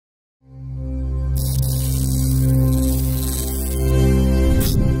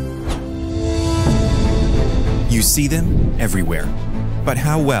see them everywhere. But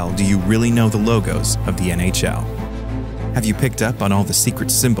how well do you really know the logos of the NHL? Have you picked up on all the secret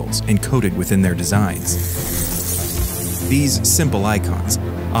symbols encoded within their designs? These simple icons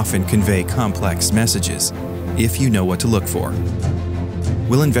often convey complex messages if you know what to look for.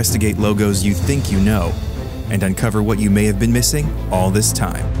 We'll investigate logos you think you know and uncover what you may have been missing all this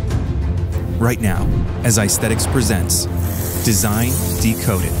time. Right now, as Icethetics presents Design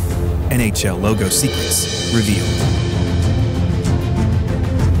Decoded, NHL Logo Secrets Revealed.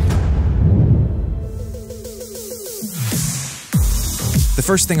 The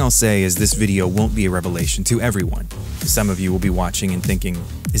first thing I'll say is this video won't be a revelation to everyone. Some of you will be watching and thinking,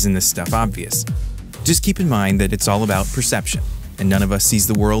 isn't this stuff obvious? Just keep in mind that it's all about perception, and none of us sees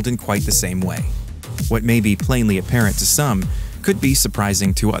the world in quite the same way. What may be plainly apparent to some could be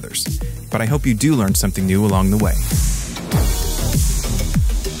surprising to others, but I hope you do learn something new along the way.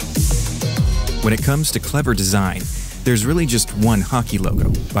 When it comes to clever design, there's really just one hockey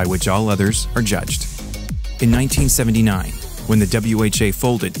logo by which all others are judged. In 1979, when the WHA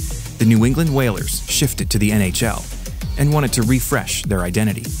folded, the New England Whalers shifted to the NHL and wanted to refresh their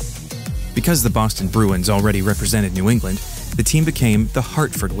identity. Because the Boston Bruins already represented New England, the team became the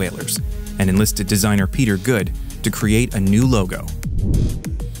Hartford Whalers and enlisted designer Peter Good to create a new logo.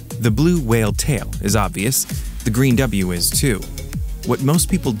 The blue whale tail is obvious, the green W is too. What most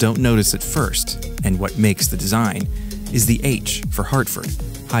people don't notice at first, and what makes the design, is the H for Hartford,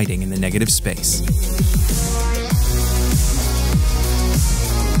 hiding in the negative space.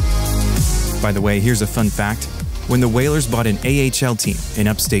 By the way, here's a fun fact. When the Whalers bought an AHL team in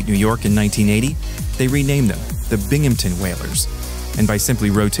upstate New York in 1980, they renamed them the Binghamton Whalers, and by simply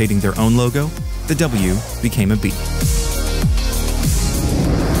rotating their own logo, the W became a B.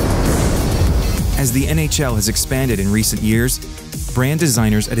 As the NHL has expanded in recent years, brand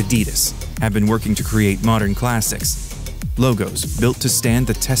designers at Adidas have been working to create modern classics, logos built to stand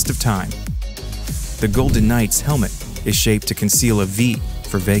the test of time. The Golden Knights helmet is shaped to conceal a V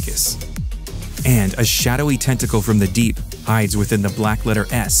for Vegas. And a shadowy tentacle from the deep hides within the black letter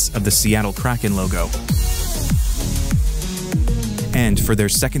S of the Seattle Kraken logo. And for their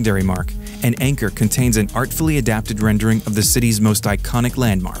secondary mark, an anchor contains an artfully adapted rendering of the city's most iconic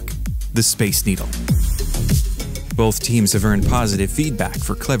landmark, the Space Needle. Both teams have earned positive feedback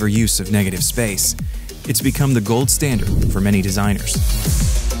for clever use of negative space. It's become the gold standard for many designers.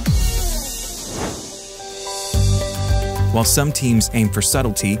 While some teams aim for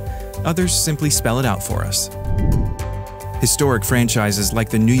subtlety, others simply spell it out for us. Historic franchises like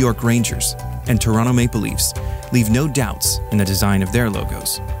the New York Rangers and Toronto Maple Leafs leave no doubts in the design of their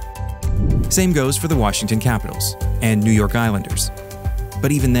logos. Same goes for the Washington Capitals and New York Islanders.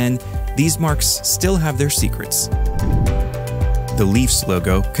 But even then, these marks still have their secrets. The Leafs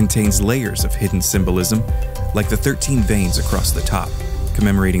logo contains layers of hidden symbolism, like the 13 veins across the top,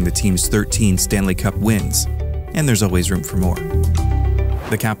 commemorating the team's 13 Stanley Cup wins, and there's always room for more.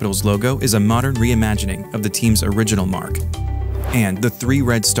 The Capitals logo is a modern reimagining of the team's original mark. And the 3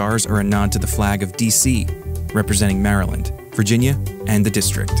 red stars are a nod to the flag of DC, representing Maryland, Virginia, and the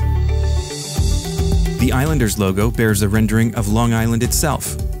District. The Islanders logo bears a rendering of Long Island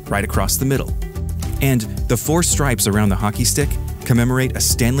itself, right across the middle. And the 4 stripes around the hockey stick commemorate a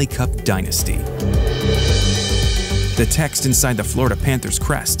Stanley Cup dynasty. The text inside the Florida Panthers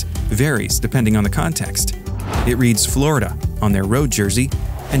crest varies depending on the context. It reads Florida on their road jersey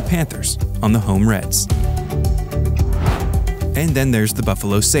and Panthers on the home Reds. And then there's the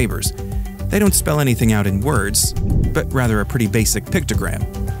Buffalo Sabres. They don't spell anything out in words, but rather a pretty basic pictogram.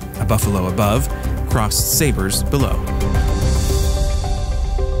 A buffalo above, crossed sabres below.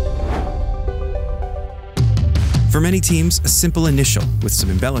 For many teams, a simple initial with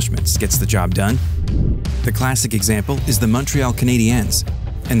some embellishments gets the job done. The classic example is the Montreal Canadiens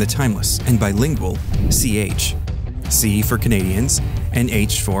and the timeless and bilingual CH. C for Canadiens and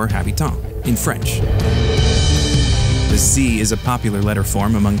H for Habitant in French. The C is a popular letter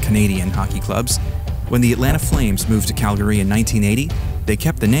form among Canadian hockey clubs. When the Atlanta Flames moved to Calgary in 1980, they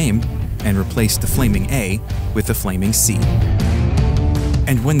kept the name and replaced the flaming A with the flaming C.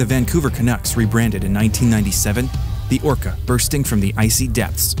 And when the Vancouver Canucks rebranded in 1997, the orca bursting from the icy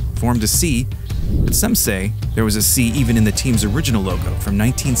depths formed a C, but some say there was a C even in the team's original logo from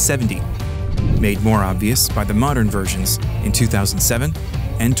 1970, made more obvious by the modern versions in 2007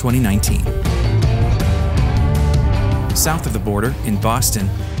 and 2019. South of the border, in Boston,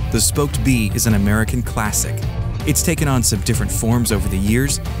 the spoked B is an American classic. It's taken on some different forms over the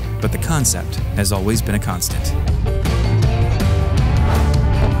years, but the concept has always been a constant.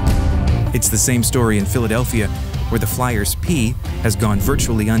 It's the same story in Philadelphia, where the Flyers' P has gone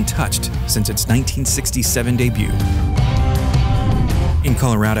virtually untouched since its 1967 debut. In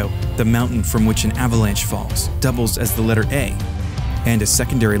Colorado, the mountain from which an avalanche falls doubles as the letter A, and a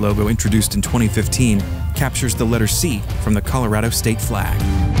secondary logo introduced in 2015 captures the letter C from the Colorado state flag.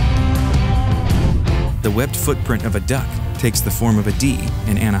 The webbed footprint of a duck takes the form of a D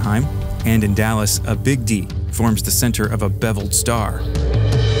in Anaheim, and in Dallas, a big D forms the center of a beveled star.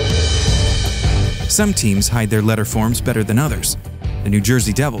 Some teams hide their letter forms better than others. The New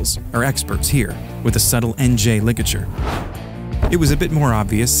Jersey Devils are experts here, with a subtle NJ ligature. It was a bit more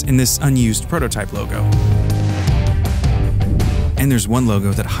obvious in this unused prototype logo. And there's one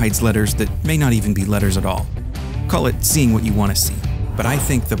logo that hides letters that may not even be letters at all. Call it seeing what you want to see. But I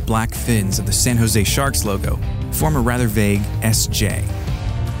think the black fins of the San Jose Sharks logo form a rather vague SJ.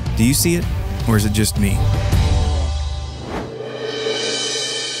 Do you see it, or is it just me?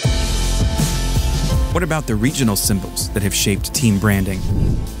 What about the regional symbols that have shaped team branding?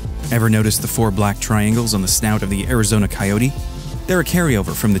 Ever notice the 4 black triangles on the snout of the Arizona Coyote? They're a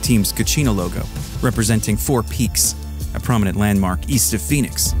carryover from the team's Kachina logo, representing 4 peaks, a prominent landmark east of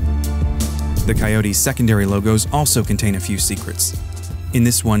Phoenix. The Coyote's secondary logos also contain a few secrets. In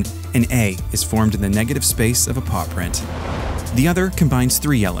this one, an A is formed in the negative space of a paw print. The other combines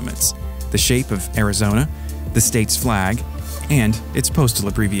 3 elements: the shape of Arizona, the state's flag, and its postal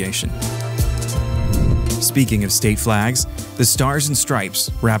abbreviation. Speaking of state flags, the stars and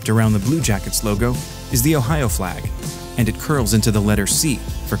stripes wrapped around the Blue Jackets logo is the Ohio flag, and it curls into the letter C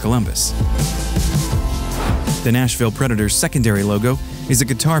for Columbus. The Nashville Predators' secondary logo is a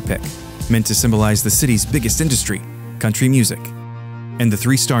guitar pick, meant to symbolize the city's biggest industry, country music. And the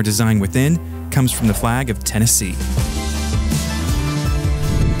 3-star design within comes from the flag of Tennessee.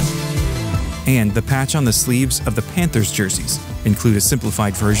 And the patch on the sleeves of the Panthers jerseys include a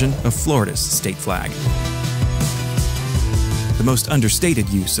simplified version of Florida's state flag. The most understated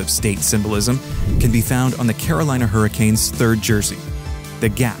use of state symbolism can be found on the Carolina Hurricanes' 3rd jersey. The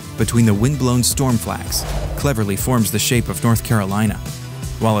gap between the wind-blown storm flags cleverly forms the shape of North Carolina,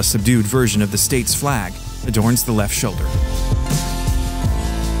 while a subdued version of the state's flag adorns the left shoulder.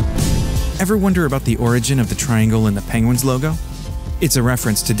 Ever wonder about the origin of the triangle in the Penguins logo? It's a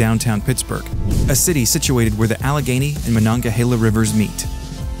reference to downtown Pittsburgh, a city situated where the Allegheny and Monongahela rivers meet.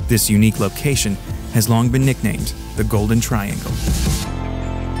 This unique location has long been nicknamed the Golden Triangle.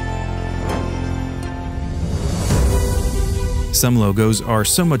 Some logos are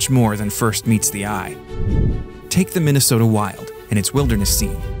so much more than first meets the eye. Take the Minnesota Wild and its wilderness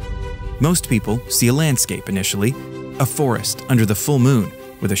scene. Most people see a landscape initially, a forest under the full moon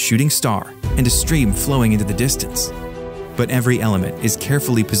with a shooting star and a stream flowing into the distance. But every element is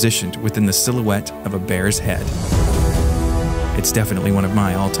carefully positioned within the silhouette of a bear's head. It's definitely one of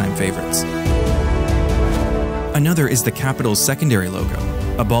my all-time favorites. Another is the Capitals' secondary logo,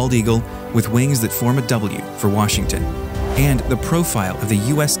 a bald eagle with wings that form a W for Washington, and the profile of the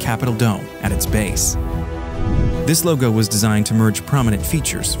U.S. Capitol Dome at its base. This logo was designed to merge prominent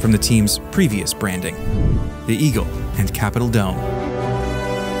features from the team's previous branding, the eagle and Capitol Dome.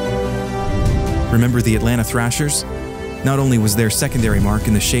 Remember the Atlanta Thrashers? Not only was their secondary mark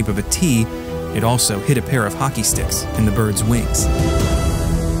in the shape of a T, it also hid a pair of hockey sticks in the bird's wings.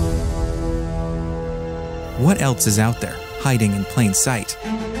 What else is out there, hiding in plain sight?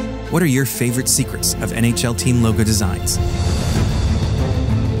 What are your favorite secrets of NHL team logo designs?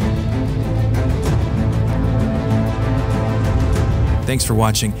 Thanks for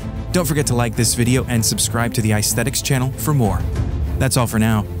watching. Don't forget to like this video and subscribe to the Icethetics channel for more. That's all for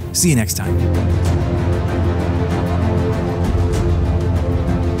now. See you next time.